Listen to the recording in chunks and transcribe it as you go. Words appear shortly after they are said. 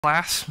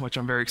class, which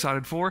I'm very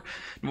excited for.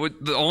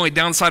 The only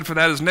downside for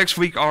that is next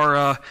week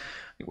are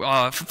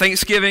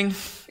Thanksgiving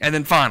and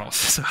then finals.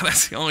 So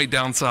that's the only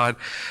downside.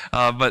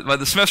 But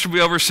the semester will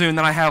be over soon.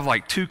 Then I have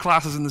like 2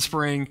 classes in the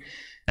spring,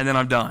 and then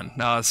I'm done.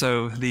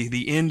 So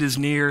the end is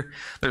near.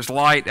 There's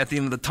light at the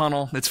end of the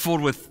tunnel. It's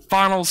filled with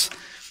finals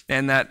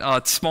and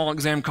that small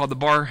exam called the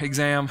bar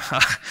exam.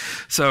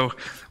 So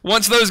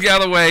once those get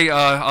out of the way,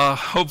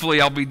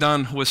 hopefully I'll be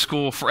done with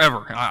school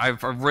forever.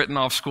 I've written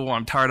off school.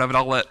 I'm tired of it.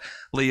 I'll let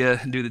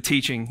Leah do the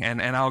teaching,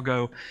 and I'll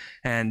go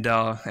and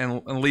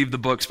leave the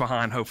books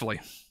behind,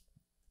 hopefully.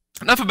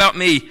 Enough about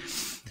me.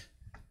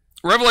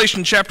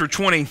 Revelation chapter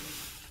 20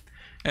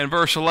 and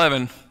verse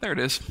 11. There it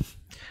is.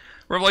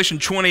 Revelation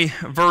 20,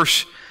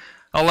 verse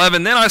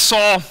 11. Then I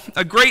saw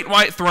a great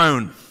white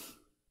throne,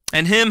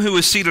 and him who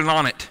was seated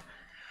on it.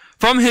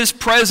 From his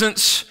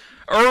presence,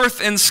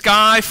 earth and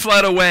sky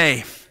fled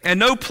away, and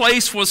no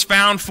place was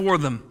found for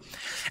them.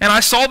 And I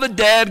saw the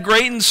dead,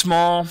 great and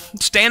small,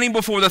 standing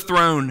before the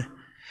throne,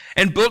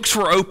 and books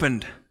were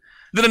opened.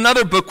 Then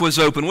another book was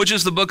opened, which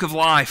is the book of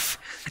life.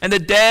 And the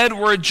dead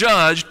were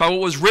judged by what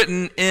was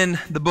written in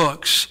the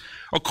books,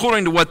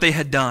 according to what they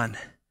had done.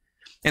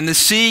 And the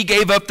sea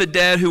gave up the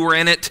dead who were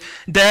in it.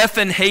 Death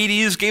and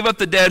Hades gave up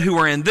the dead who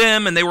were in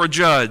them, and they were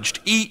judged,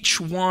 each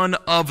one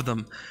of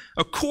them,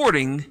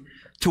 according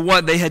to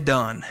what they had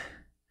done.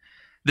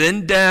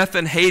 Then death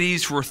and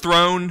Hades were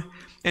thrown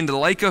into the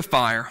lake of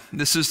fire.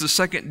 This is the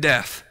second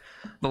death,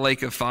 the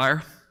lake of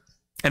fire.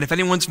 And if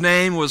anyone's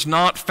name was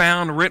not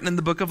found written in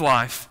the book of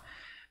life,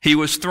 he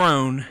was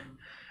thrown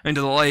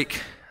into the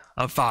lake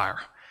of fire.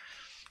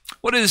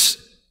 What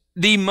is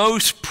the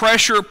most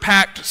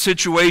pressure-packed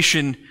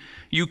situation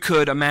you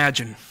could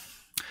imagine?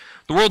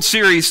 The World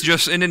Series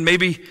just ended.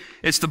 Maybe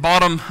it's the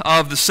bottom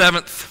of the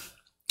 7th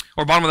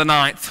or bottom of the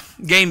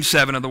 9th, Game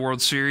 7 of the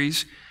World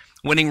Series.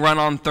 Winning run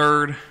on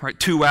third, right?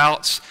 2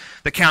 outs.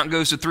 The count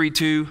goes to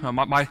 3-2.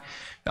 My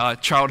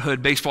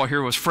childhood baseball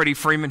hero was Freddie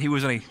Freeman. He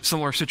was in a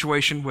similar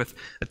situation with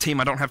a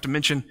team I don't have to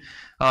mention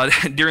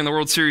during the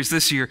World Series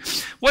this year.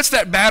 What's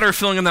that batter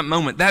feeling in that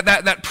moment?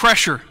 That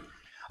pressure.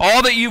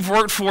 All that you've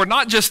worked for,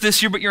 not just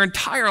this year, but your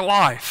entire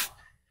life,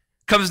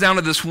 comes down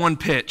to this one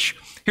pitch.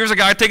 Here's a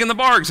guy taking the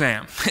bar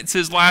exam. It's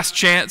his last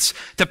chance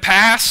to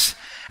pass.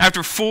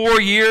 After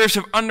 4 years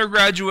of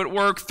undergraduate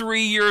work,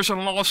 3 years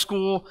in law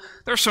school,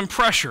 there's some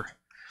pressure.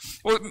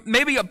 Or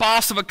maybe a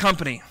boss of a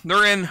company.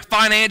 They're in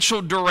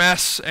financial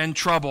duress and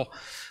trouble.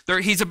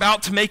 He's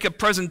about to make a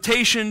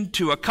presentation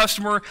to a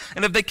customer,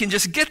 and if they can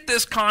just get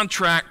this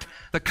contract,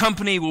 the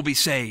company will be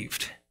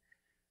saved.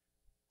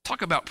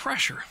 Talk about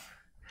pressure.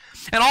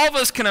 And all of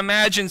us can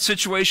imagine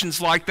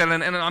situations like that,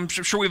 and I'm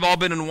sure we've all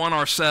been in one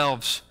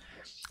ourselves,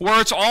 where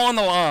it's all on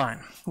the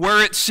line,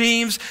 where it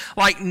seems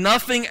like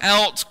nothing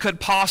else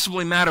could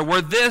possibly matter,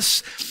 where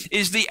this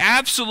is the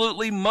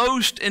absolutely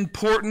most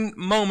important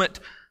moment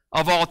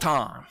of all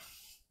time.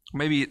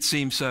 Maybe it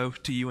seems so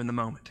to you in the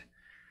moment.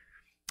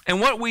 And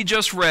what we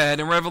just read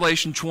in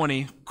Revelation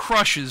 20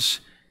 crushes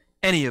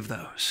any of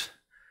those.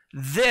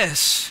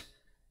 This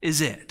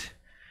is it.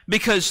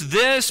 Because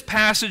this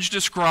passage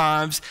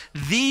describes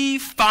the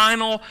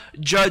final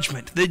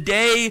judgment, the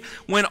day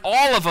when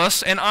all of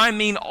us, and I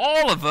mean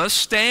all of us,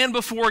 stand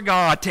before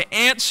God to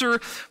answer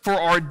for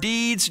our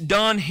deeds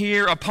done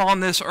here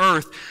upon this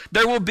earth.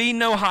 There will be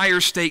no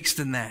higher stakes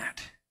than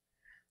that.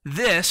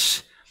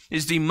 This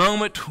is the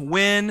moment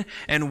when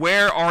and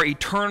where our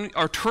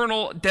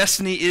eternal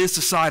destiny is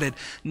decided.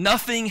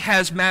 Nothing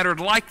has mattered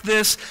like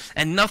this,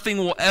 and nothing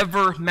will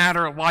ever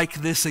matter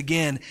like this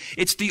again.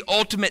 It's the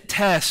ultimate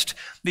test,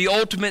 the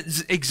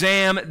ultimate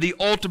exam, the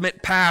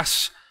ultimate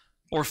pass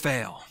or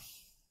fail.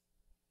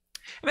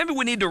 Maybe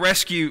we need to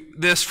rescue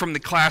this from the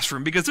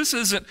classroom, because this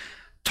isn't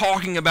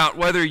talking about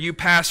whether you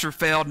passed or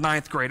failed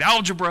 9th grade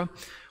algebra,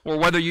 or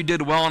whether you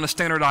did well on a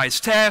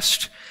standardized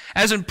test.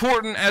 As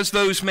important as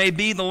those may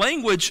be, the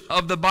language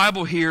of the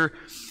Bible here,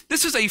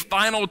 this is a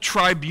final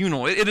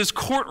tribunal. It is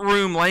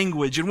courtroom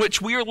language in which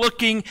we are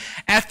looking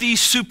at the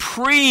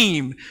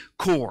Supreme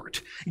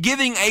Court,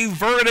 giving a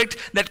verdict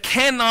that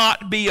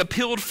cannot be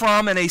appealed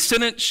from, and a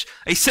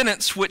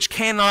sentence which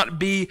cannot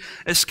be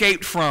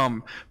escaped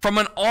from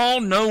an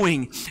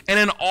all-knowing and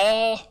an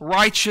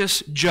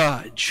all-righteous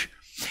judge.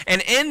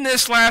 And in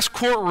this last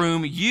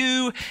courtroom,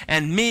 you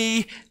and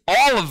me,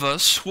 all of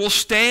us, will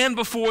stand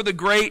before the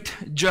great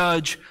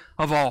judge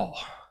of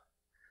all.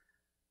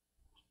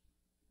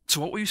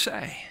 So what will you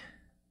say?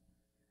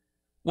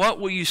 What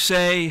will you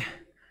say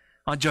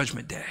on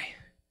Judgment Day?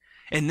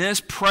 In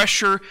this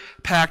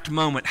pressure-packed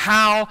moment,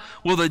 how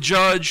will the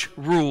judge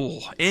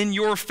rule? In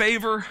your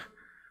favor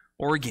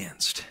or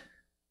against?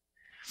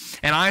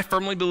 And I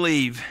firmly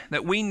believe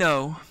that we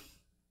know,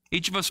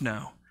 each of us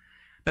know,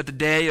 that the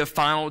day of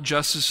final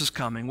justice is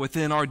coming.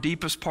 Within our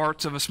deepest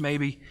parts of us,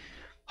 maybe,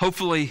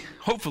 hopefully,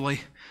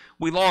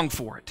 we long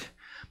for it.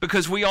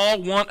 Because we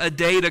all want a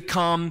day to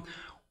come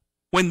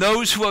when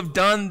those who have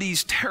done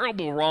these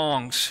terrible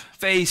wrongs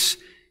face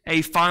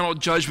a final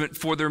judgment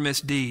for their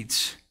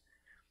misdeeds.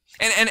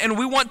 And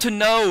we want to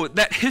know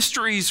that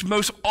history's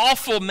most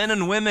awful men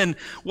and women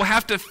will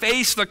have to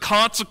face the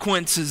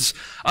consequences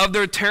of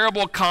their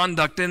terrible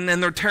conduct and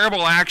their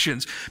terrible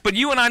actions. But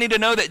you and I need to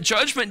know that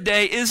Judgment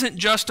Day isn't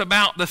just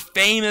about the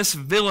famous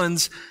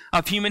villains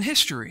of human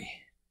history.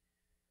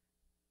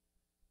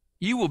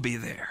 You will be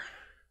there.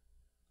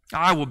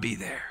 I will be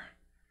there.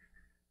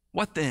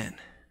 What then?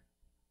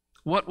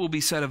 What will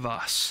be said of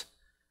us?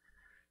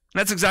 And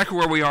that's exactly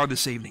where we are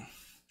this evening.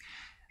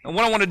 And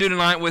what I want to do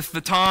tonight with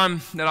the time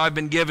that I've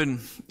been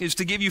given is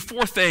to give you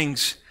 4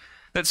 things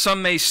that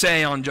some may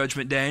say on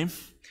Judgment Day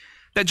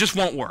that just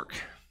won't work,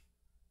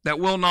 that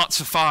will not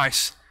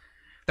suffice,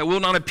 that will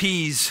not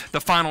appease the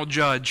final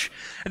judge.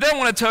 And then I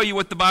want to tell you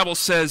what the Bible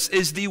says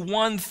is the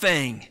one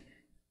thing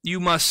you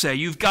must say.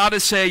 You've got to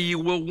say, you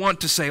will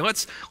want to say.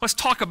 Let's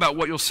talk about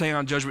what you'll say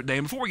on Judgment Day.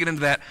 And before we get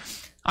into that,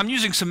 I'm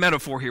using some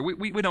metaphor here.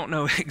 We don't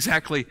know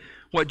exactly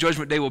what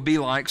Judgment Day will be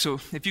like, so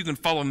if you can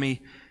follow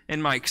me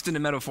in my extended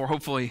metaphor,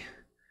 hopefully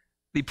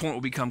the point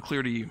will become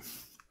clear to you.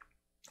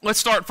 Let's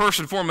start first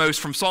and foremost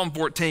from Psalm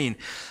 14.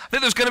 I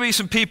think there's going to be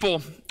some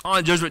people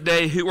on Judgment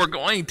Day who are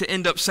going to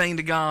end up saying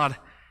to God,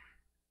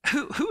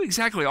 who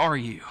exactly are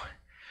you?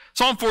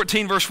 Psalm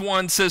 14 verse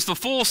 1 says, "The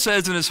fool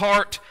says in his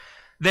heart,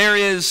 there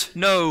is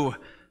no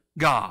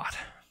God."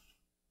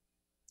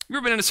 You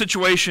ever been in a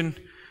situation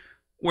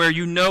where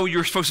you know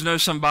you're supposed to know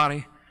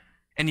somebody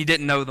and you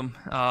didn't know them?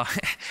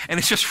 And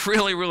it's just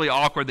really, really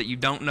awkward that you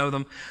don't know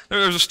them.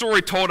 There's a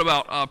story told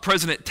about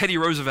President Teddy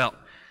Roosevelt.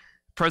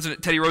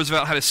 President Teddy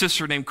Roosevelt had a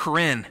sister named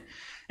Corinne.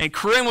 And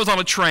Corinne was on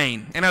a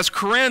train. And as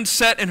Corinne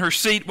sat in her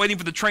seat waiting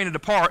for the train to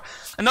depart,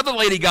 another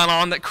lady got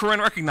on that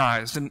Corinne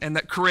recognized and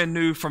that Corinne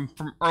knew from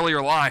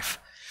earlier life.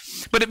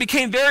 But it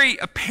became very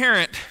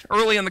apparent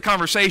early in the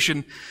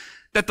conversation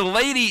that the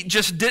lady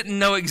just didn't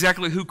know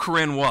exactly who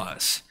Corinne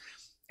was.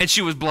 And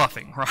she was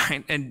bluffing,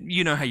 right? And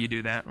you know how you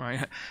do that,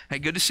 right? Hey,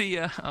 good to see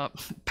you,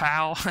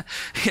 pal.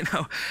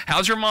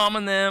 How's your mom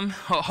and them?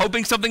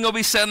 Hoping something will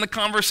be said in the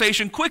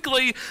conversation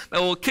quickly that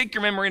will kick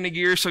your memory into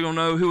gear so you'll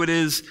know who it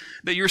is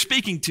that you're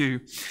speaking to.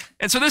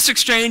 And so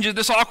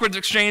this awkward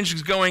exchange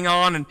is going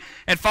on.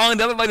 And finally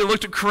the other lady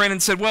looked at Corinne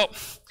and said, well,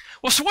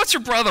 so what's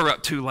your brother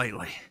up to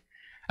lately?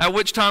 At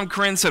which time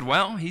Corinne said,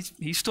 well,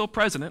 he's still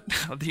president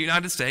of the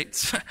United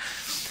States.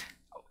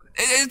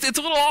 It's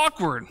a little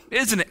awkward,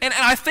 isn't it? And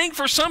I think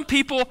for some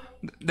people,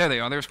 there they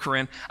are, there's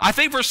Corinne. I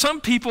think for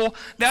some people,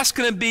 that's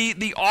going to be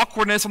the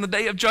awkwardness on the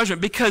day of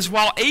judgment, because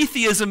while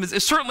atheism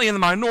is certainly in the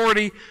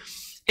minority,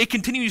 it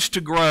continues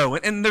to grow.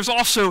 And there's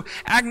also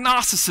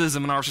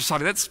agnosticism in our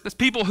society. That's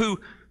people who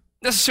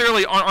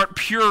necessarily aren't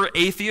pure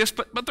atheists,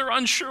 but they're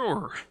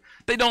unsure.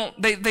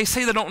 They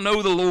say they don't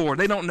know the Lord.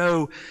 They don't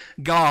know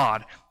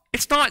God.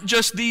 It's not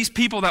just these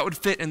people that would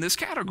fit in this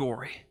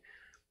category.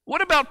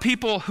 What about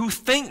people who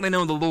think they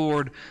know the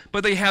Lord,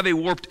 but they have a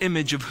warped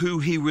image of who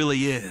He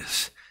really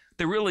is?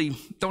 They really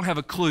don't have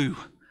a clue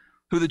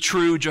who the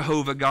true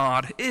Jehovah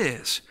God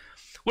is.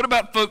 What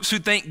about folks who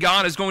think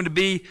God is going to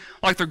be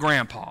like their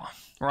grandpa,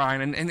 right?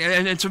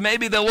 And so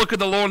maybe they'll look at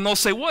the Lord and they'll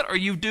say, what are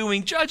you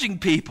doing judging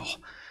people?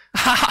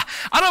 I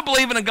don't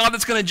believe in a God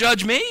that's going to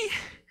judge me.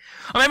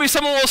 Or maybe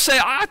someone will say,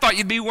 I thought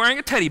you'd be wearing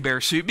a teddy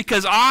bear suit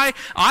because I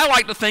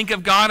like to think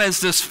of God as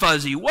this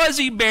fuzzy,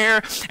 wuzzy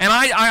bear, and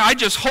I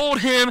just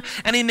hold Him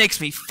and He makes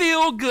me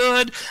feel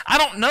good. I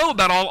don't know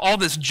about all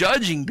this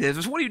judging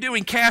business. What are you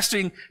doing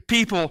casting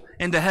people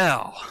into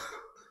hell?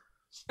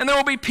 And there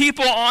will be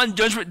people on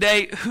Judgment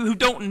Day who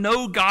don't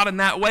know God in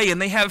that way,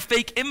 and they have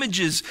fake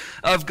images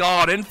of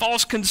God and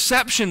false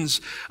conceptions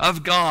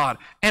of God.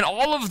 And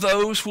all of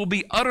those will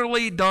be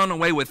utterly done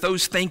away with,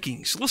 those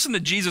thinkings. Listen to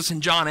Jesus in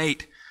John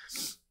 8.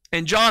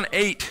 In John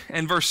 8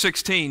 and verse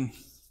 16,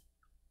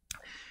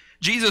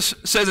 Jesus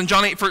says in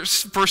John 8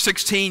 verse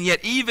 16, "Yet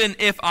even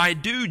if I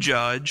do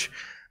judge,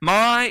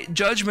 my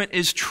judgment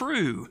is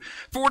true.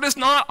 For it is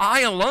not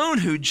I alone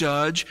who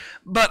judge,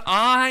 but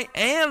I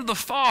and the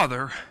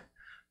Father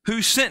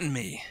who sent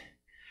me."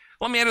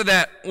 Let me add to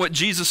that what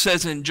Jesus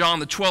says in John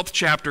the 12th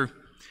chapter.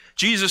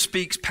 Jesus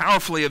speaks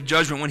powerfully of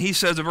judgment when He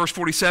says in verse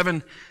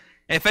 47,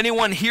 "If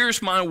anyone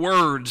hears my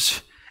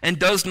words and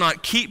does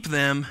not keep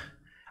them,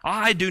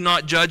 I do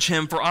not judge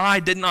him, for I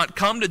did not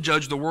come to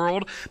judge the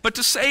world, but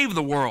to save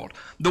the world.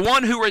 The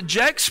one who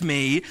rejects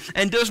me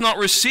and does not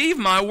receive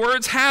my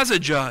words has a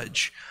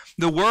judge.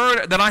 The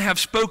word that I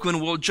have spoken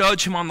will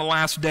judge him on the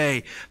last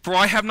day. For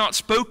I have not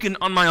spoken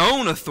on my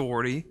own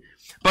authority,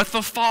 but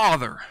the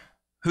Father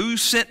who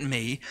sent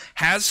me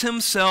has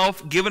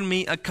Himself given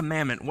me a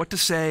commandment, what to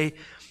say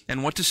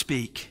and what to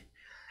speak.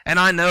 And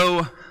I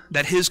know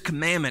that His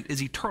commandment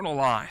is eternal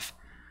life.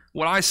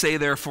 What I say,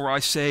 therefore, I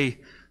say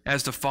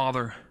as the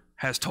Father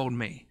has told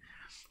me."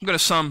 I'm going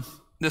to sum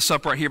this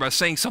up right here by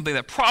saying something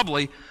that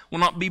probably will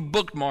not be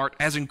bookmarked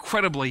as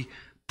incredibly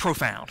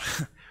profound.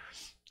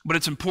 But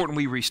it's important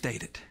we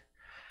restate it.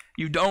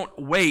 You don't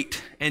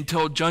wait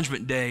until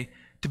Judgment Day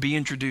to be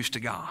introduced to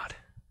God.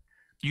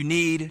 You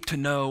need to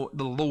know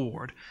the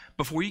Lord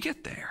before you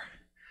get there.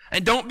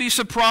 And don't be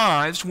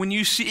surprised when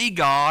you see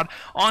God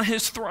on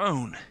His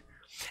throne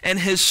and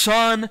His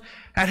Son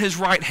at his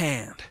right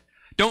hand.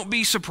 Don't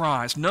be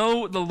surprised.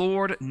 Know the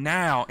Lord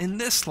now in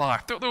this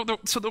life.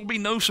 So there'll be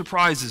no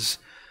surprises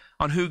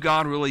on who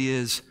God really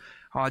is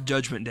on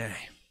Judgment Day.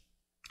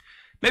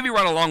 Maybe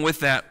right along with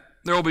that,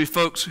 there will be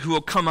folks who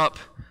will come up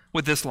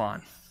with this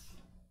line.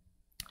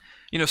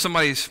 You know,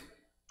 somebody's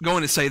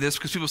going to say this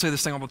because people say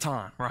this thing all the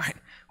time, right?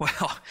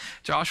 Well,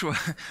 Joshua,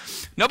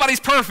 nobody's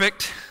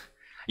perfect.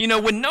 You know,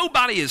 when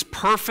nobody is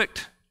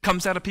perfect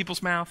comes out of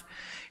people's mouth,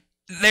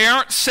 they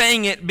aren't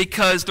saying it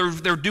because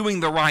they're doing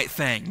the right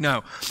thing.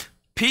 No.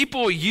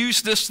 People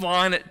use this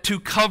line to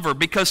cover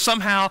because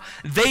somehow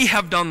they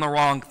have done the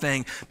wrong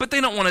thing, but they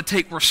don't want to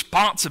take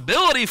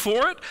responsibility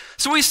for it.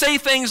 So we say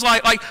things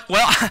like,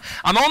 well,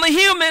 I'm only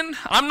human.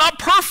 I'm not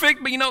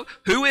perfect, but you know,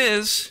 who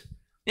is?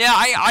 Yeah,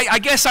 I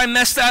guess I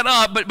messed that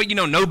up, but you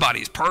know,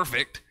 nobody's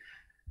perfect.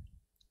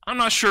 I'm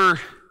not sure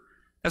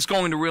that's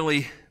going to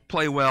really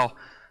play well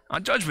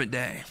on Judgment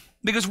Day.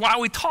 Because while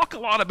we talk a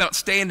lot about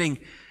standing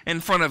in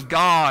front of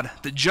God,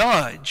 the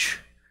judge,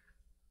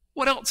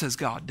 what else has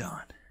God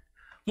done?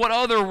 What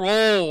other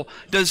role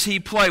does he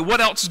play?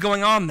 What else is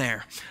going on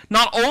there?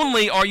 Not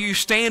only are you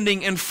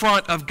standing in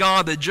front of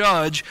God, the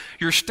judge,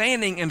 you're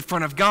standing in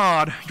front of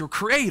God, your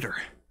creator,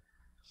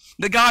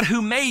 the God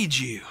who made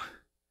you.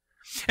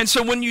 And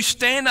so when you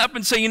stand up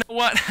and say, you know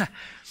what,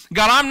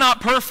 God, I'm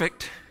not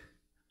perfect,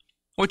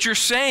 what you're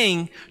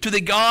saying to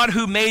the God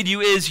who made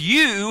you is,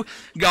 you,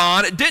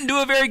 God, didn't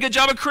do a very good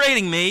job of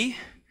creating me.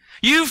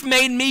 You've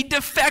made me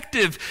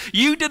defective.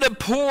 You did a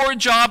poor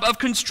job of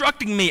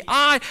constructing me.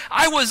 I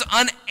was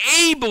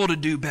unable to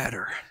do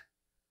better.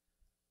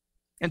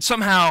 And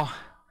somehow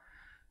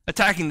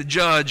attacking the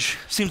judge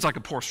seems like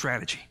a poor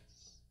strategy.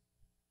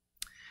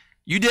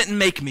 You didn't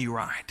make me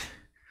right.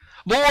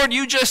 Lord,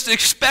 you just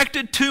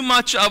expected too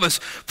much of us.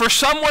 For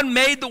someone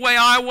made the way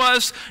I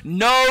was,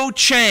 no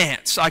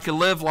chance I could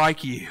live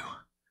like you.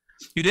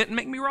 You didn't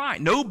make me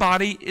right.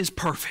 Nobody is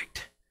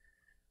perfect.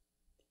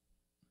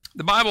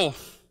 The Bible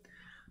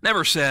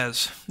never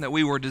says that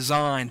we were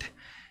designed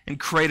and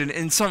created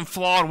in some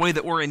flawed way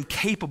that we're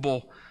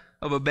incapable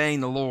of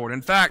obeying the Lord.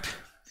 In fact,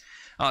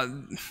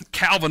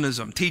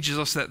 Calvinism teaches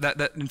us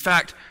that in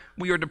fact,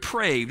 we are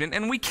depraved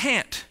and we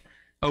can't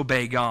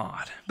obey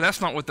God. But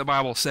that's not what the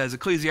Bible says.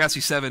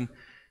 Ecclesiastes 7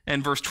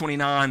 and verse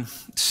 29,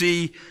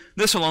 see,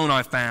 this alone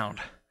I found,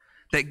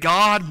 that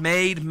God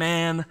made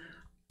man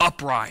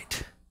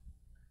upright,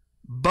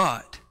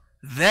 but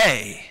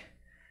they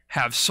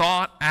have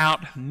sought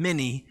out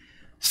many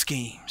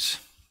schemes.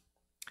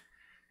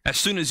 As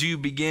soon as you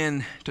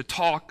begin to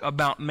talk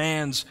about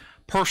man's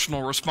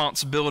personal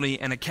responsibility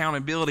and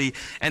accountability,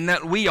 and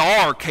that we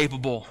are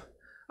capable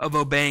of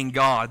obeying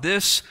God,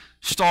 this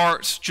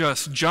starts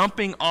just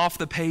jumping off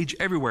the page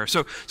everywhere.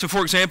 So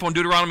for example, in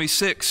Deuteronomy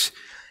 6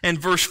 and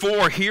verse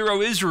 4, hear,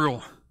 O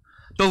Israel,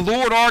 the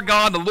Lord our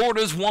God, the Lord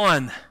is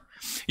one.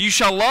 You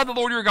shall love the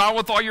Lord your God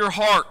with all your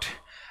heart,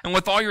 and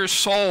with all your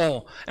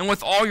soul, and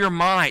with all your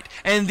might.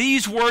 And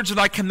these words that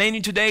I command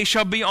you today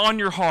shall be on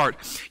your heart.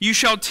 You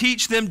shall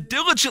teach them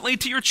diligently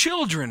to your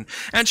children,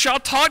 and shall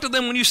talk to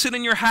them when you sit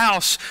in your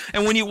house,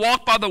 and when you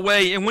walk by the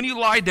way, and when you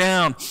lie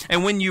down,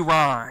 and when you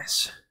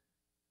rise.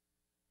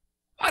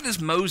 Why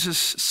does Moses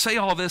say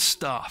all this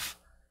stuff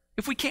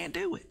if we can't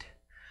do it?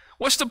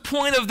 What's the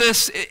point of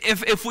this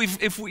if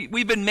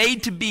we've been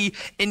made to be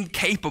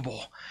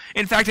incapable?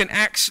 In fact, in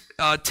Acts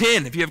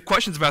 10, if you have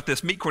questions about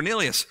this, meet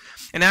Cornelius.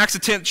 In Acts the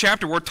 10th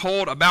chapter, we're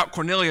told about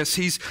Cornelius.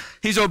 He's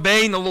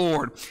obeying the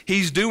Lord.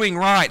 He's doing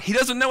right. He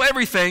doesn't know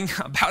everything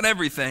about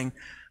everything,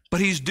 but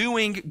he's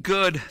doing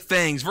good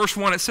things. Verse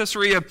 1 at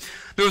Caesarea,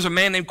 there was a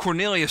man named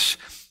Cornelius,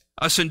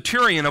 a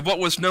centurion of what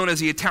was known as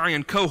the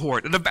Italian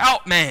cohort, a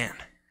devout man,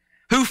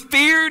 who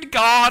feared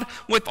God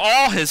with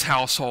all his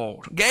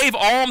household, gave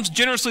alms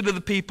generously to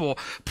the people,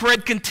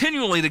 prayed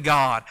continually to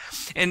God.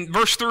 In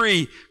verse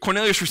 3,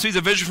 Cornelius receives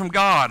a vision from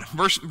God.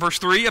 Verse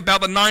 3, about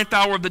the 9th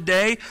hour of the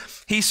day,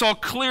 he saw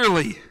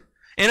clearly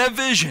in a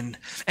vision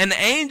an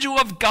angel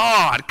of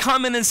God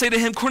come in and say to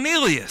him,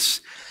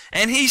 Cornelius.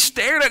 And he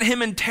stared at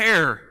him in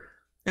terror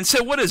and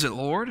said, what is it,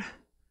 Lord?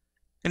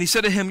 And he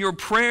said to him, your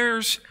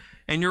prayers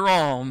and your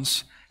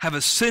alms have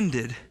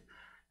ascended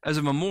as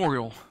a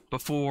memorial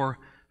before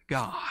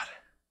God.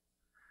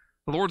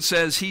 The Lord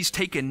says he's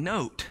taken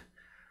note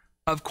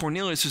of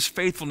Cornelius'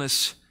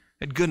 faithfulness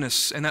and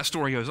goodness, and that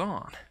story goes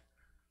on.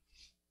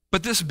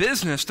 But this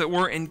business that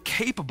we're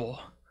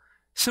incapable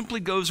simply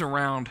goes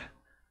around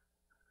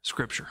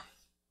Scripture.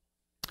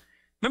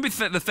 Maybe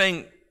the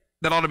thing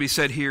that ought to be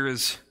said here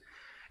is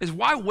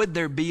why would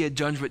there be a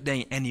judgment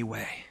day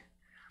anyway?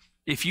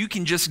 If you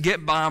can just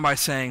get by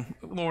saying,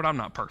 Lord, I'm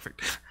not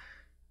perfect.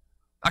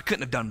 I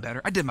couldn't have done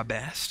better. I did my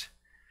best.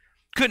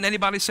 Couldn't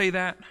anybody say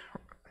that?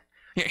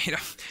 You know,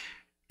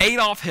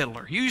 Adolf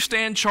Hitler used to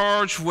stand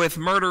charged with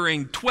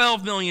murdering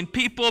 12 million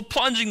people,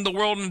 plunging the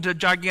world into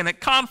gigantic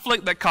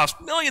conflict that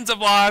cost millions of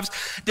lives,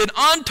 did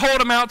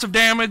untold amounts of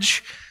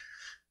damage.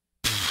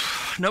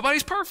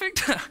 nobody's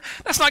perfect.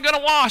 That's not going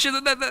to wash.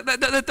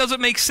 That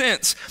doesn't make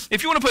sense.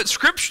 If you want to put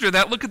scripture to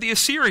that, look at the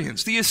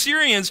Assyrians. The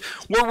Assyrians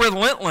were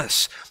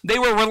relentless. They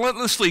were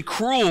relentlessly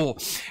cruel.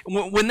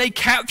 When they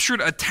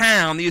captured a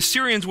town, the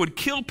Assyrians would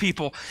kill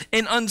people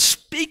in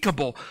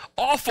unspeakable,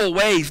 awful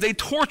ways. They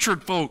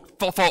tortured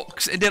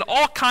folks and did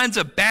all kinds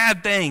of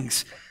bad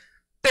things.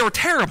 They were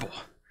terrible.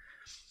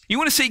 You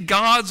want to see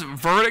God's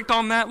verdict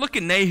on that? Look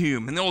at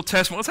Nahum in the Old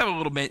Testament. Let's have a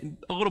little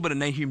bit of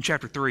Nahum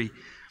chapter 3.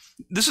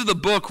 This is the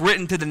book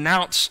written to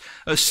denounce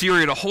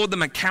Assyria, to hold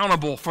them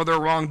accountable for their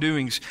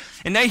wrongdoings.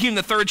 In Nahum,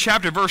 the 3rd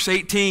chapter, verse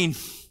 18,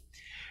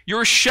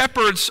 your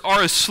shepherds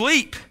are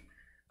asleep,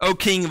 O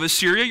king of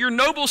Assyria. Your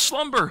nobles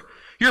slumber.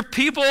 Your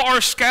people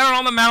are scattered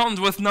on the mountains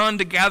with none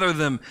to gather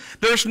them.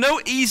 There's no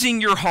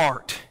easing your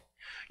heart.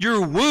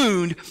 Your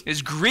wound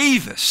is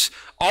grievous.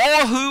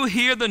 All who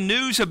hear the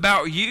news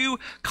about you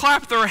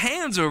clap their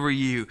hands over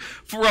you.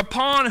 For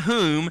upon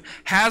whom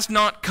has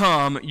not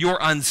come your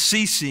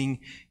unceasing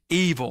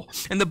evil?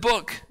 And the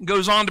book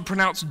goes on to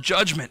pronounce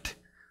judgment.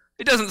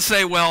 It doesn't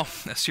say, well,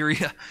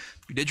 Assyria,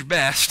 you did your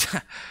best.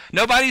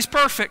 Nobody's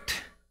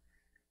perfect.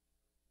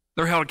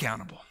 They're held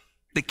accountable.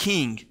 The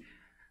king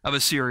of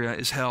Assyria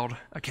is held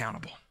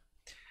accountable.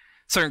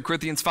 2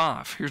 Corinthians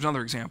 5, here's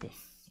another example.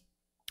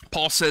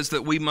 Paul says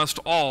that we must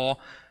all,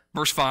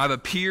 verse 5,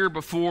 appear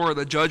before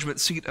the judgment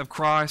seat of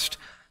Christ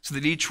so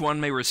that each one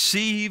may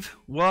receive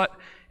what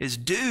is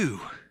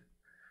due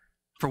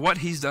for what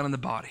he's done in the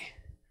body,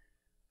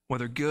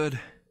 whether good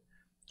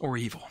or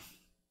evil.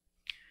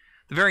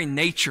 The very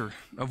nature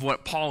of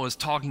what Paul is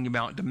talking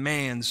about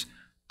demands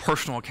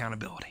personal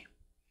accountability.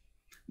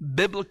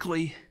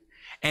 Biblically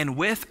and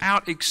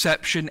without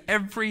exception,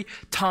 every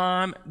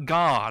time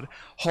God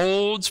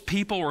holds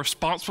people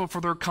responsible for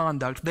their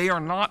conduct, they are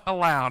not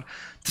allowed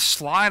to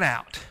slide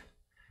out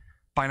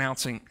by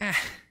announcing,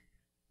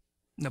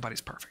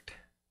 nobody's perfect.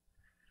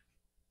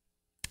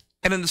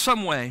 And in the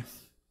same way,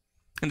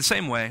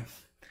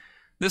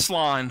 this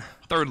line,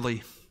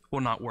 thirdly,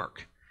 will not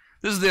work.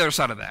 This is the other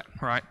side of that,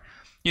 right?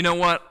 You know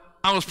what?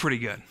 I was pretty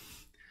good.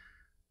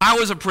 I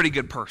was a pretty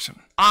good person.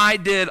 I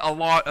did a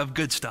lot of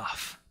good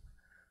stuff.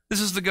 This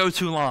is the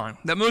go-to line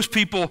that most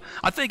people,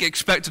 I think,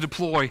 expect to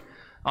deploy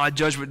on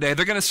Judgment Day.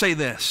 They're going to say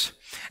this.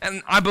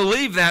 And I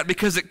believe that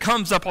because it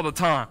comes up all the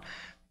time.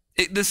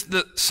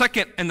 The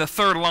second and the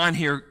third line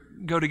here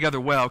go together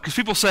well. Because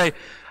people say,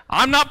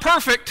 I'm not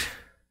perfect,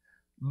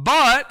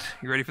 but,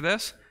 you ready for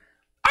this?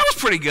 I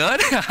was pretty good.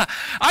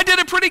 I did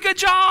a pretty good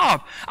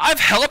job. I've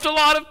helped a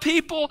lot of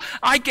people.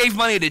 I gave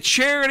money to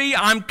charity.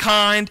 I'm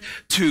kind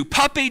to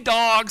puppy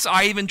dogs.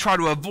 I even try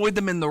to avoid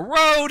them in the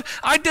road.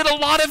 I did a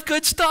lot of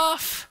good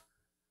stuff.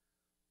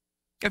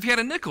 If you had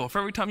a nickel for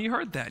every time you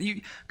heard that,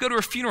 you go to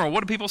a funeral,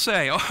 what do people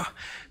say? Oh,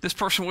 this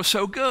person was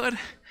so good.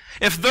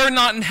 If they're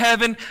not in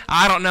heaven,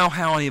 I don't know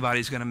how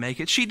anybody's going to make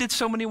it. She did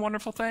so many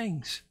wonderful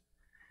things.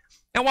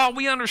 And while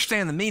we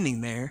understand the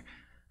meaning there,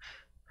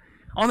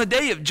 on the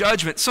day of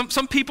judgment,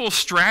 some people's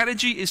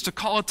strategy is to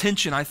call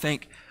attention, I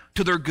think,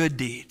 to their good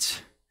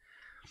deeds.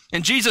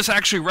 And Jesus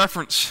actually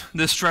referenced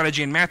this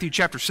strategy in Matthew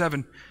chapter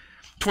 7,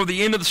 toward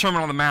the end of the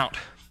Sermon on the Mount.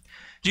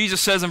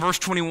 Jesus says in verse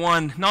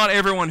 21, not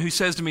everyone who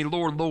says to me,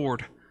 Lord,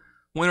 Lord,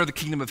 will enter the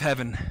kingdom of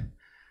heaven,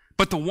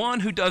 but the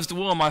one who does the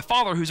will of my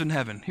Father who's in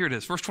heaven. Here it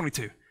is, verse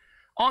 22.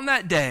 On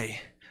that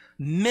day,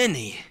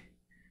 many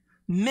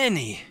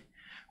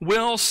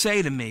will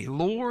say to me,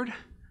 Lord,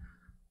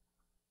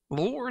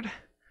 Lord,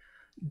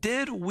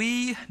 did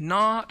we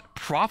not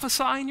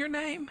prophesy in your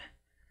name?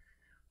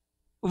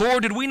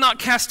 Lord, did we not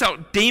cast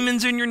out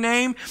demons in your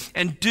name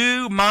and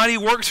do mighty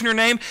works in your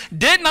name?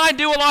 Didn't I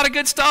do a lot of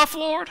good stuff,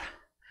 Lord?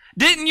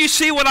 Didn't you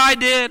see what I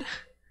did?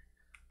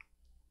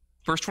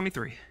 Verse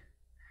 23.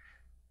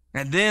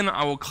 And then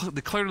I will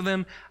declare to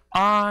them,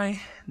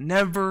 I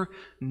never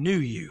knew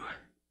you.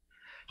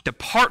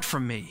 Depart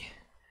from me,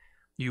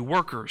 you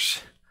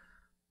workers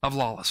of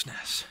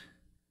lawlessness.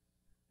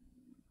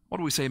 What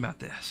do we say about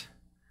this?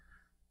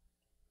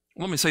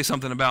 Let me say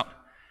something about,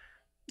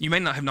 you may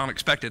not have not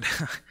expected.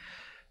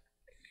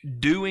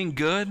 Doing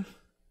good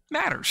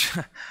matters.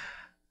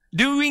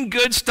 Doing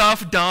good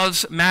stuff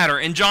does matter.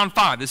 In John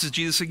 5, this is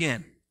Jesus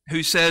again,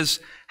 who says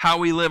how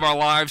we live our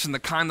lives and the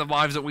kind of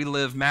lives that we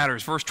live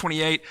matters. Verse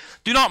 28,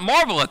 do not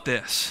marvel at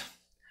this.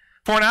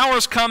 For an hour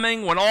is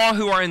coming when all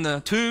who are in the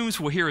tombs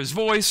will hear his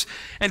voice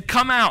and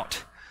come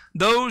out,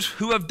 those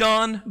who have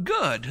done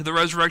good to the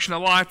resurrection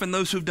of life and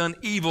those who have done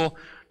evil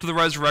to the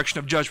resurrection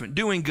of judgment.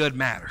 Doing good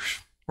matters,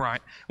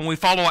 right? When we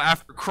follow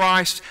after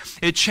Christ,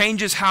 it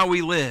changes how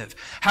we live,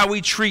 how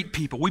we treat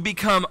people. We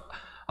become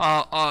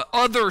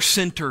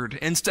other-centered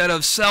instead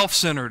of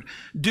self-centered.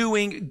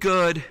 Doing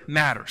good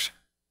matters.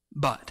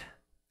 But,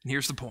 and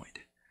here's the point,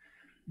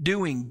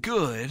 doing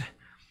good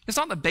is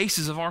not the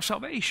basis of our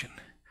salvation.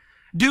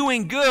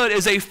 Doing good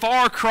is a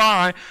far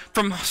cry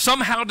from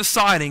somehow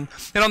deciding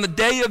that on the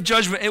day of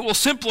judgment it will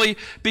simply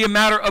be a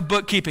matter of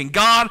bookkeeping.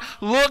 God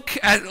will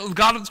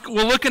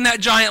look in that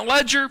giant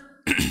ledger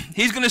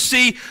He's going to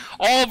see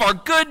all of our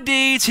good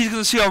deeds. He's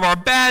going to see all of our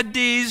bad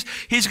deeds.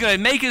 He's going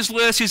to make his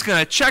list. He's going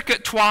to check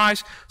it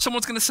twice.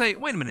 Someone's going to say,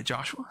 wait a minute,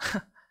 Joshua.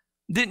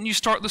 Didn't you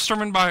start the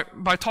sermon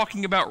by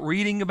talking about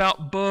reading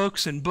about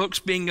books and books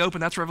being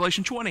open? That's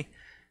Revelation 20.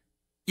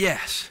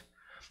 Yes.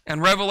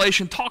 And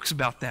Revelation talks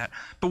about that.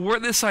 But where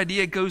this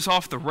idea goes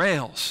off the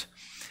rails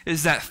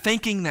is that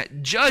thinking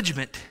that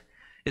judgment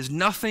is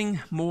nothing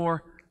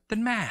more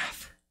than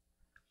math.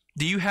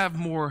 Do you have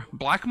more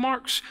black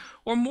marks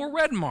or more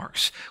red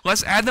marks?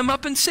 Let's add them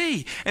up and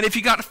see. And if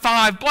you got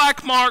 5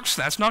 black marks,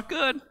 that's not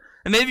good.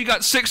 And maybe you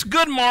got 6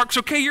 good marks,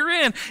 okay, you're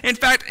in. In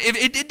fact,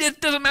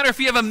 it doesn't matter if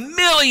you have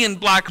 1,000,000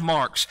 black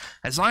marks.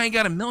 As long as you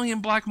got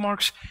 1,000,000 black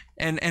marks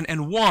and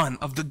 1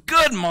 of the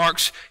good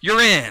marks,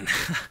 you're in.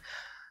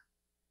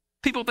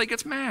 People think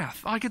it's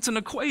math, like it's an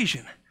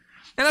equation.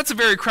 And that's a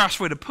very crass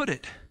way to put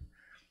it.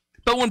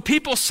 But when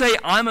people say,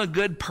 I'm a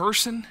good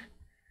person,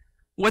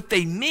 what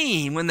they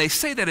mean when they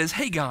say that is,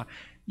 hey, God,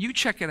 you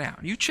check it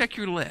out. You check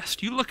your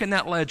list. You look in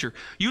that ledger.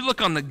 You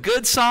look on the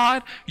good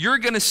side, you're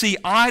going to see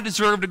I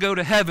deserve to go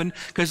to heaven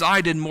because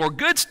I did more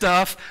good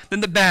stuff than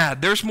the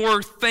bad. There's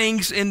more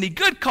things in the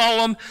good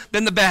column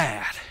than the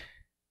bad.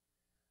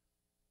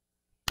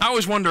 I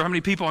always wonder how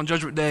many people on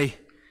Judgment Day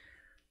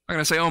are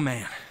going to say, oh,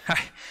 man,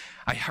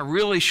 I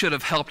really should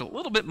have helped a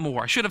little bit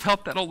more. I should have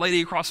helped that old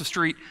lady across the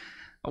street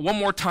one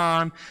more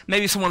time.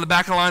 Maybe someone in the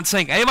back of the line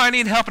saying, anybody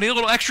need help? I need a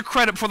little extra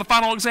credit before the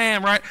final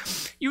exam, right?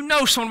 You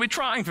know someone will be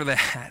trying for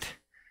that.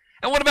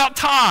 And what about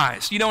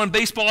ties? You know, in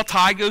baseball, a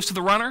tie goes to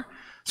the runner.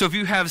 So if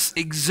you have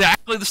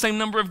exactly the same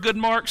number of good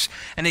marks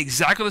and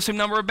exactly the same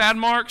number of bad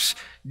marks,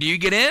 do you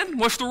get in?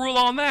 What's the rule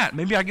on that?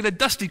 Maybe I get a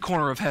dusty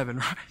corner of heaven,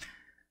 right?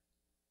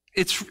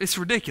 It's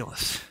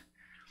ridiculous.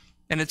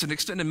 And it's an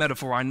extended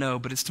metaphor, I know,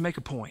 but it's to make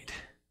a point.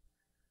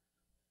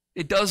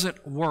 It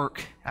doesn't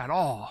work at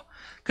all.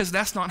 Because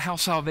that's not how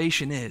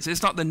salvation is.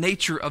 It's not the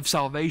nature of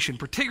salvation,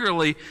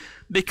 particularly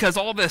because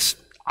all this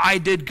I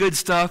did good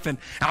stuff and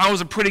I was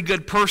a pretty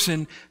good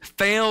person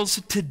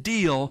fails to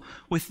deal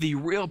with the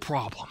real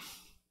problem.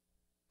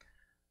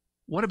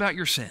 What about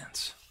your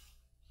sins?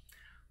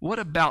 What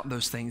about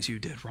those things you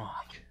did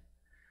wrong?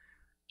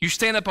 You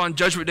stand up on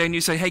Judgment Day and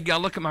you say, hey,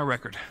 God, look at my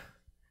record.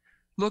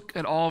 Look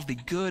at all of the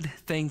good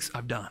things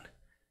I've done.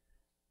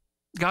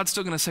 God's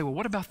still going to say, well,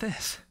 what about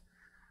this?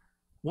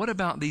 What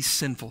about these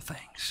sinful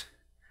things?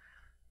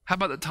 How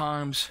about the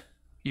times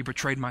you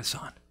betrayed my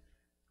son?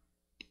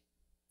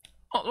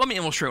 Oh, let me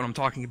illustrate what I'm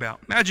talking about.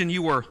 Imagine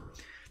you were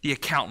the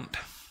accountant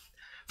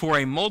for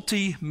a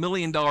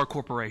multi-million-dollar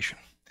corporation.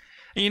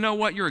 And you know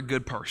what? You're a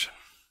good person.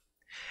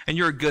 And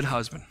you're a good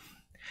husband.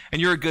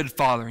 And you're a good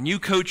father. And you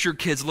coach your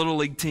kids' little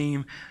league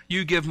team.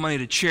 You give money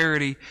to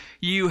charity.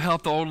 You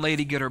help the old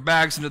lady get her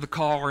bags into the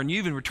car. And you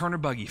even return her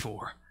buggy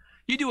for her.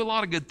 You do a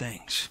lot of good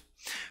things.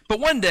 But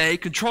one day,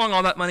 controlling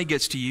all that money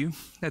gets to you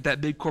at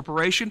that big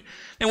corporation,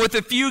 and with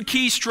a few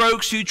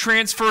keystrokes, you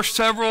transfer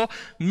several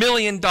 $1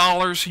 million,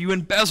 you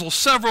embezzle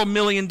several $1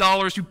 million,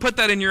 you put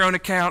that in your own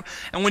account,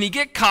 and when you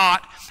get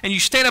caught and you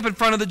stand up in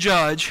front of the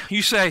judge,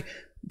 you say,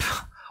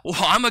 well,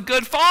 I'm a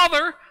good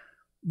father.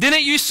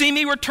 Didn't you see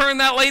me return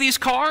that lady's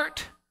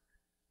cart?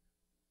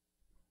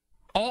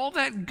 All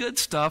that good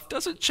stuff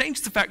doesn't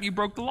change the fact you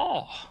broke the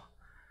law.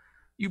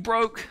 You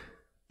broke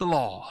the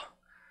law.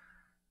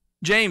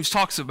 James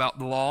talks about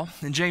the law.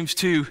 In James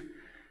 2,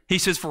 he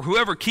says, for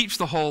whoever keeps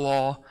the whole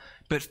law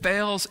but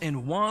fails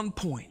in one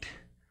point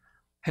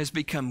has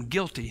become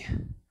guilty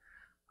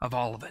of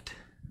all of it.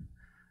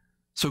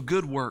 So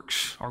good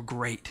works are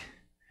great,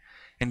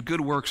 and good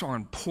works are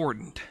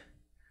important.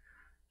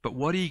 But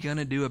what are you going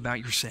to do about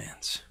your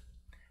sins?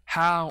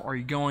 How are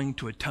you going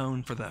to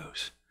atone for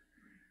those?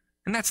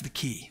 And that's the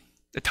key,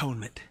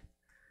 atonement.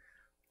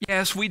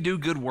 Yes, we do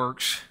good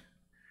works.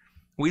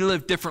 We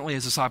live differently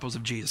as disciples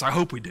of Jesus. I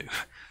hope we do.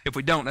 If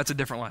we don't, that's a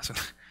different lesson.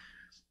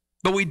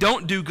 But we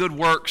don't do good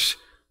works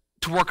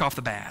to work off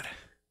the bad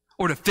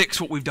or to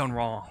fix what we've done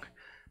wrong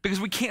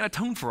because we can't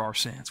atone for our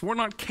sins. We're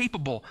not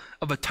capable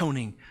of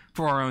atoning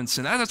for our own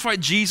sin. That's why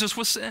Jesus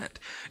was sent.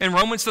 In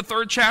Romans, the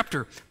 3rd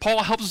chapter,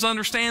 Paul helps us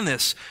understand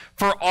this.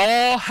 For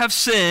all have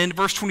sinned,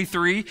 verse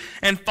 23,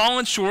 and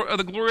fallen short of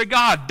the glory of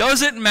God.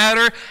 Doesn't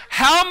matter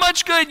how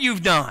much good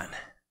you've done.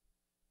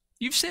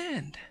 You've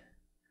sinned.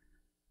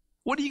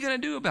 What are you going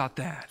to do about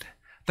that?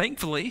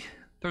 Thankfully,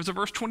 there's a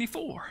verse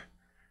 24.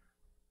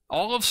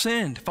 All have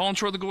sinned, fallen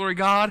short of the glory of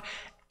God,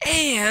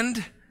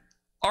 and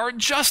are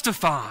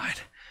justified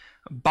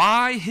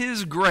by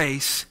his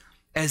grace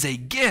as a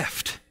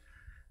gift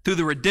through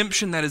the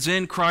redemption that is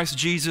in Christ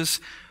Jesus,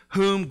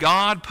 whom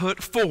God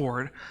put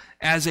forward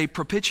as a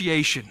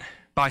propitiation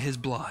by his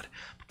blood.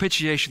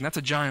 Propitiation, that's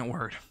a giant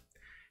word.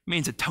 It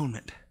means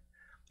atonement.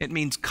 It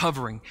means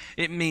covering.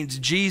 It means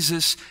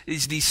Jesus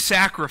is the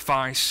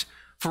sacrifice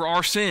for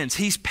our sins.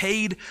 He's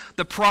paid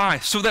the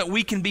price so that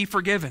we can be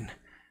forgiven.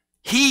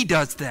 He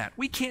does that.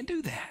 We can't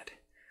do that.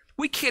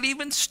 We can't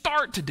even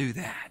start to do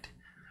that.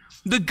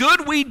 The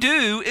good we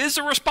do is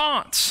a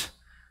response,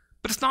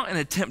 but it's not an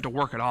attempt to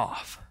work it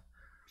off.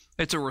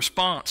 It's a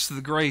response to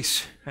the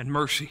grace and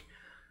mercy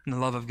and the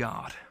love of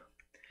God.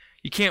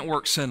 You can't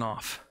work sin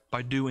off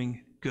by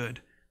doing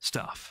good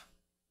stuff.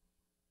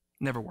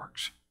 Never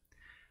works.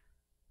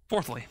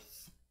 Fourthly,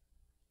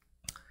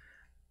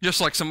 just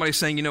like somebody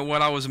saying, you know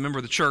what, I was a member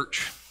of the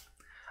church,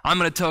 I'm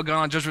going to tell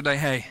God on Judgment Day,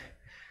 hey,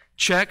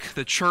 check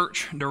the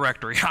church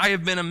directory. I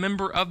have been a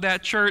member of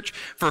that church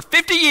for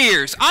 50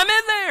 years. I'm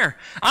in there.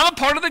 I'm a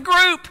part of the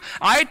group.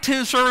 I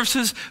attend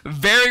services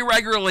very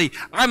regularly.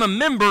 I'm a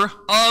member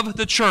of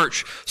the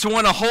church. So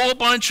when a whole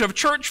bunch of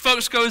church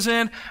folks goes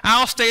in,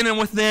 I'll stand in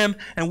with them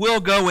and we'll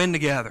go in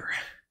together.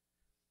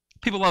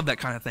 People love that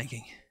kind of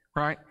thinking,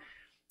 right?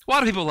 Why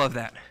do people love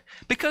that?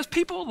 Because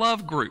people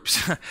love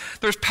groups.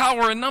 There's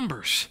power in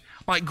numbers,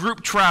 like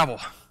group travel.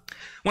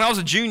 When I was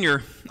a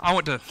junior, I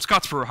went to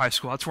Scottsboro High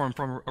School. That's where I'm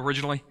from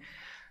originally.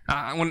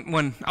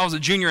 When I was a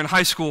junior in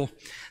high school,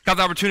 got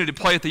the opportunity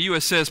to play at the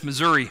USS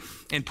Missouri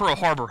in Pearl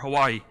Harbor,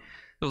 Hawaii.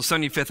 It was the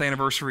 75th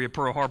anniversary of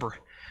Pearl Harbor.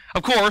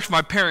 Of course,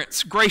 my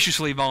parents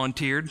graciously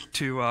volunteered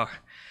to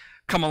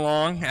come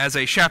along as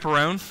a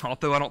chaperone,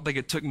 although I don't think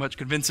it took much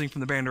convincing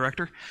from the band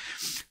director.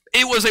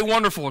 It was a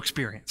wonderful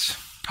experience.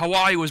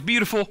 Hawaii was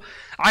beautiful.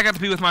 I got to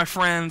be with my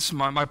friends.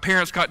 My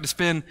parents got to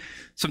spend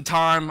some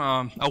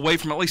time away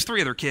from at least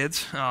 3 other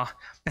kids and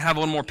have a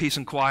little more peace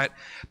and quiet.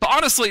 But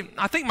honestly,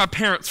 I think my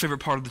parents' favorite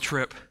part of the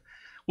trip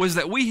was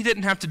that we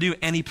didn't have to do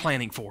any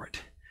planning for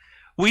it.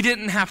 We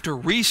didn't have to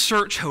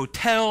research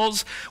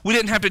hotels. We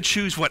didn't have to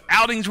choose what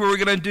outings we were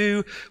going to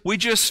do. We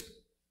just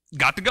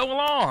got to go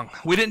along.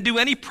 We didn't do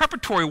any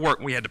preparatory work.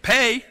 We had to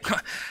pay,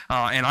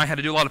 and I had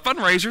to do a lot of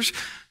fundraisers.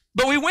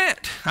 But we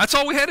went. That's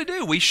all we had to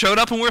do. We showed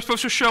up when we were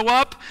supposed to show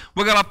up.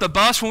 We got off the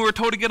bus when we were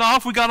told to get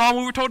off. We got on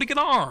when we were told to get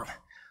on.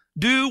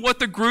 Do what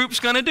the group's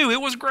going to do. It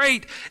was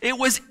great. It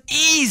was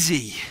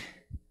easy.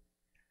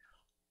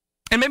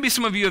 And maybe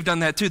some of you have done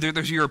that too.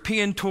 There's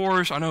European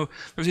tours. I know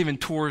there's even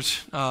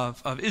tours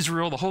of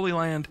Israel, the Holy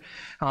Land,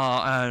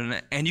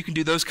 and you can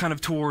do those kind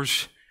of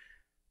tours.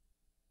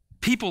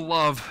 People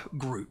love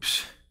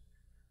groups.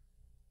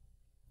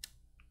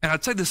 And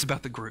I'd say this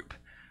about the group.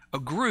 A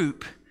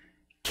group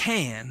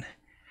can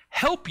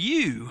help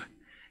you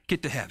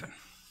get to heaven.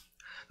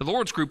 The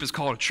Lord's group is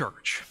called a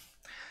church.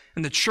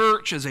 And the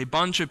church is a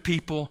bunch of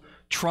people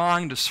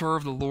trying to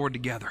serve the Lord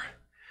together,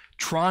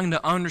 trying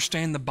to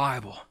understand the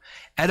Bible,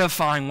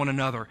 edifying one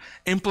another,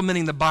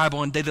 implementing the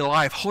Bible in daily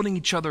life, holding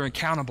each other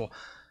accountable.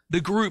 The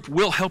group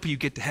will help you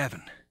get to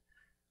heaven.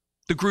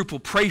 The group will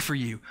pray for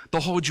you.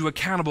 They'll hold you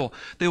accountable.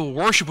 They will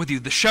worship with you.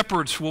 The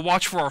shepherds will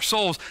watch for our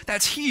souls.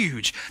 That's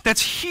huge.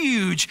 That's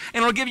huge.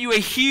 And it'll give you a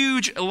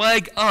huge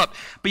leg up.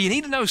 But you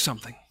need to know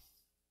something.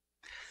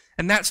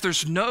 And that's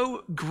there's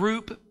no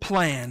group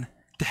plan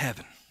to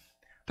heaven.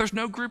 There's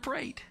no group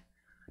rate.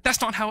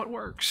 That's not how it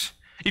works.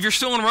 If you're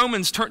still in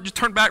Romans, just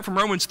turn back from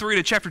Romans 3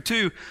 to chapter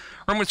 2.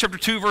 Romans chapter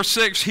 2, verse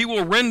 6, he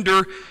will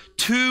render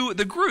to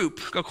the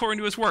group according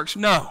to his works.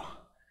 No.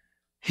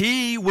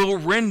 He will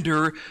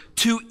render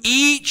to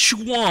each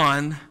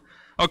one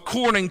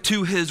according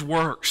to his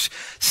works.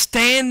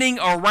 Standing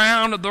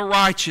around the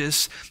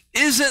righteous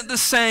isn't the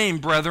same,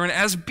 brethren,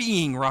 as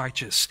being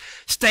righteous.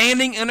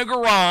 Standing in a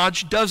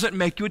garage doesn't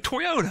make you a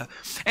Toyota.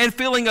 And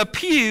filling a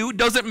pew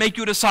doesn't make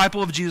you a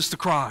disciple of Jesus the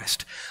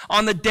Christ.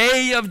 On the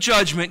day of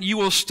judgment, you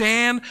will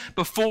stand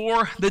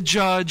before the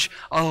judge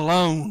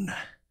alone.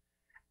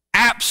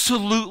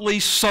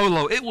 Absolutely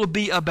solo. It will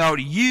be about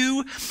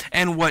you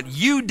and what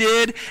you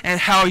did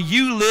and how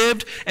you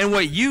lived and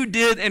what you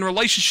did in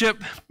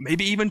relationship,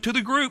 maybe even to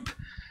the group,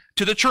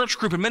 to the church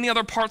group and many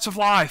other parts of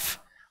life.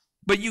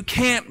 But you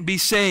can't be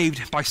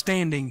saved by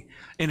standing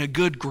in a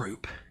good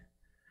group.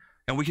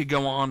 And we could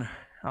go on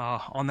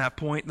that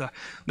point.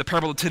 The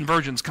parable of the 10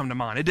 virgins come to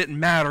mind. It didn't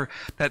matter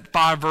that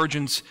 5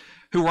 virgins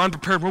who were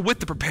unprepared were with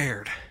the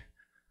prepared.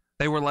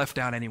 They were left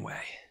out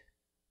anyway.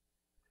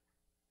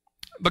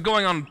 But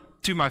going on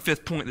to my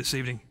 5th point this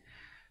evening,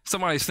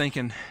 somebody's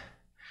thinking,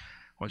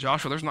 well,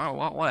 Joshua, there's not a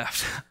lot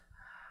left.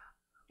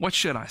 What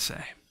should I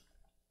say?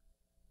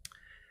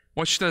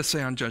 What should I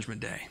say on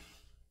Judgment Day?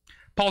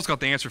 Paul's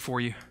got the answer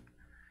for you.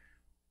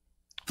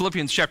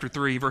 Philippians chapter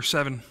 3, verse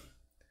 7.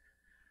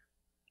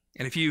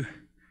 And if you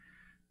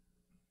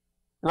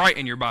write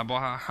in your Bible,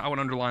 I would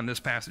underline this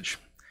passage.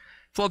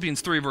 Philippians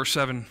 3, verse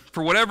 7.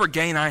 For whatever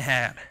gain I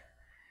had,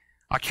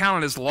 I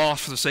count it as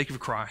loss for the sake of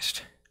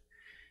Christ.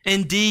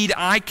 Indeed,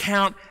 I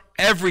count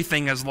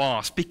everything as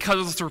loss because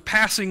of the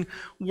surpassing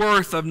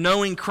worth of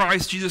knowing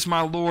Christ Jesus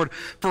my Lord.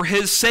 For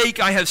his sake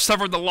I have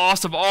suffered the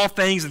loss of all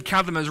things and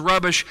count them as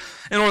rubbish,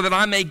 in order that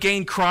I may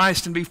gain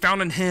Christ and be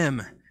found in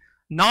him,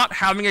 not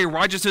having a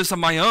righteousness of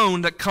my own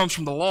that comes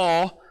from the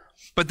law,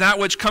 but that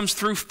which comes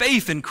through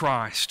faith in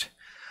Christ,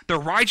 the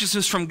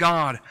righteousness from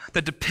God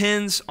that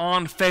depends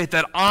on faith,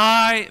 that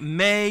I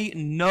may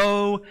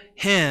know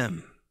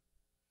him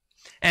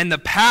and the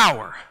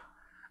power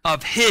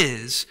of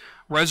his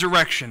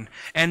resurrection,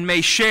 and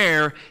may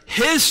share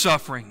his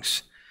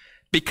sufferings,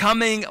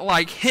 becoming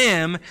like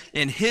him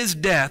in his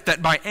death, that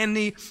by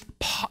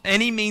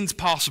any means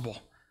possible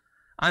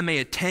I may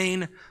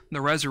attain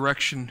the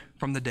resurrection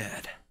from the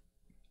dead.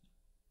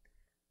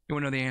 You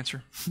want to know the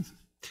answer?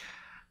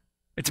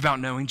 It's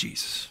about knowing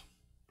Jesus.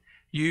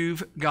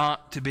 You've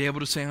got to be able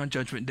to say on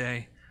Judgment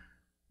Day,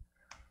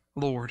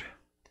 Lord,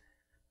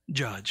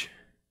 judge,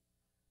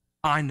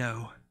 I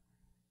know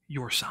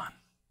your Son.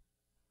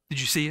 Did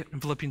you see it in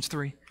Philippians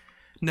 3?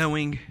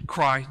 Knowing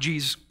Christ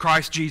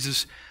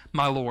Jesus,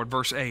 my Lord,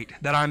 verse 8,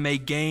 that I may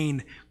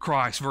gain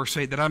Christ, verse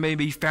 8, that I may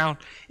be found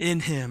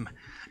in him,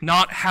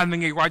 not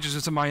having a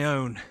righteousness of my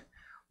own,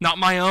 not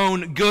my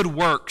own good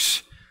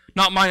works,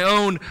 not my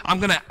own, I'm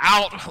going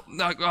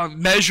to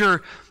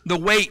measure the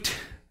weight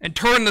and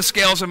turn the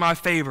scales in my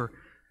favor.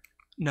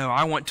 No,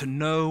 I want to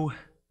know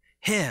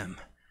him,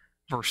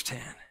 verse 10.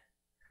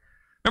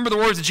 Remember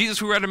the words of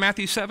Jesus we read in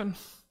Matthew 7?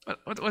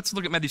 Let's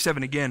look at Matthew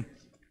 7 again.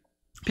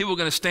 People are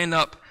going to stand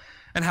up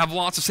and have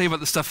lots to say about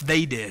the stuff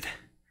they did,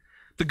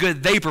 the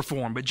good they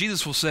performed. But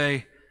Jesus will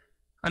say,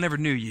 I never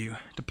knew you.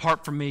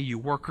 Depart from me, you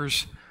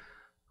workers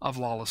of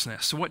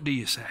lawlessness. So what do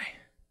you say?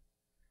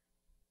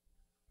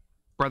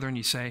 Brethren,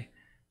 you say,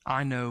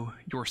 I know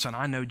your Son.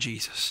 I know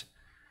Jesus.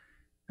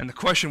 And the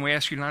question we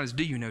ask you tonight is,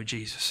 do you know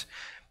Jesus?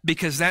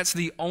 Because that's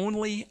the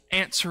only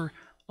answer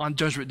on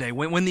Judgment Day.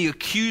 When the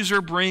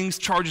accuser brings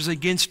charges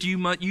against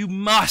you, you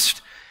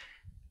must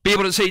be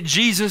able to say,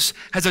 Jesus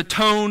has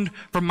atoned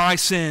for my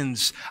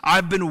sins.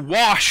 I've been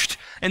washed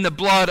in the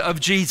blood of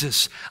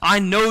Jesus. I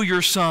know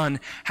your Son,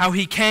 how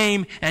he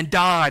came and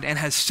died and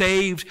has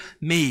saved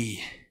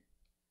me.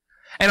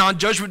 And on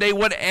Judgment Day,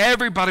 what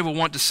everybody will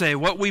want to say,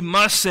 what we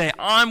must say,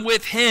 I'm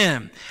with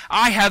him.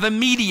 I have a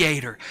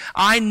mediator.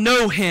 I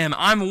know him.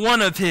 I'm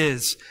one of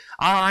his.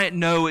 I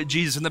know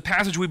Jesus. In the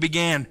passage we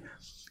began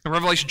in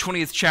Revelation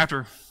 20th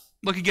chapter,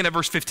 look again at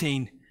verse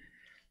 15.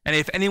 And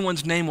if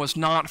anyone's name was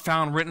not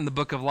found written in the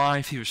book of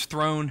life, he was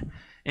thrown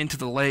into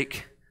the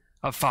lake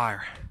of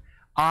fire.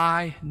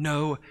 I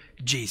know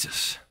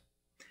Jesus.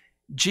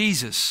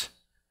 Jesus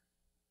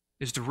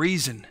is the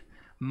reason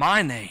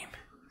my name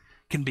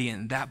can be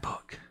in that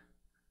book.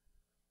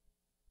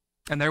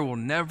 And there will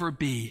never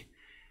be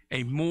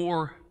a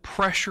more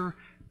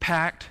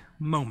pressure-packed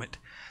moment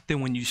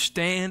than when you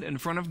stand in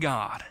front of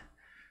God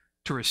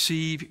to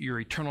receive your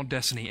eternal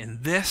destiny.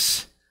 And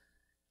this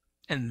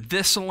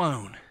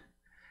alone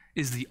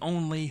is the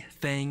only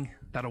thing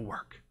that'll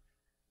work.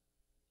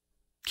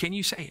 Can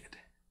you say it?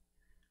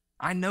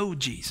 I know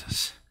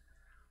Jesus.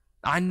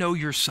 I know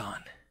your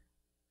Son.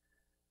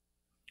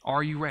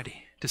 Are you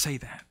ready to say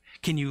that?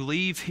 Can you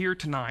leave here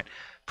tonight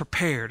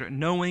prepared,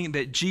 knowing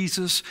that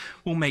Jesus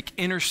will make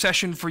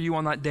intercession for you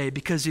on that day?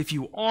 Because if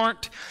you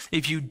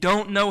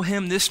don't know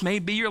him, this may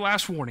be your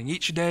last warning.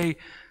 Each day,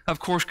 of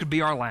course, could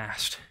be our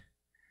last.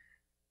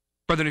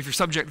 Brethren, if you're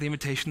subject to the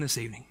invitation this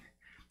evening,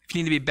 if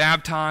you need to be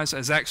baptized,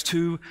 as Acts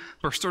 2,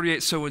 verse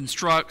 38 so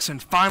instructs,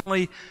 and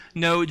finally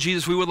know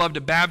Jesus, we would love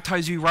to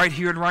baptize you right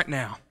here and right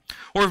now.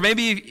 Or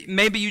maybe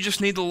you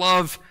just need the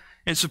love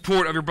and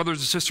support of your brothers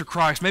and sisters in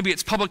Christ. Maybe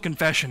it's public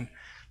confession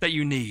that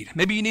you need.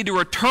 Maybe you need to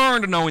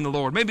return to knowing the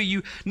Lord. Maybe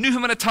you knew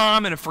him at a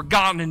time and have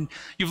forgotten, and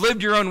you've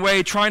lived your own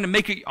way trying to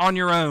make it on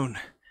your own.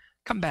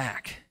 Come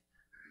back.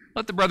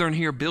 Let the brethren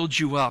here build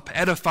you up,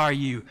 edify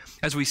you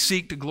as we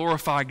seek to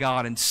glorify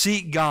God and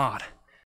seek God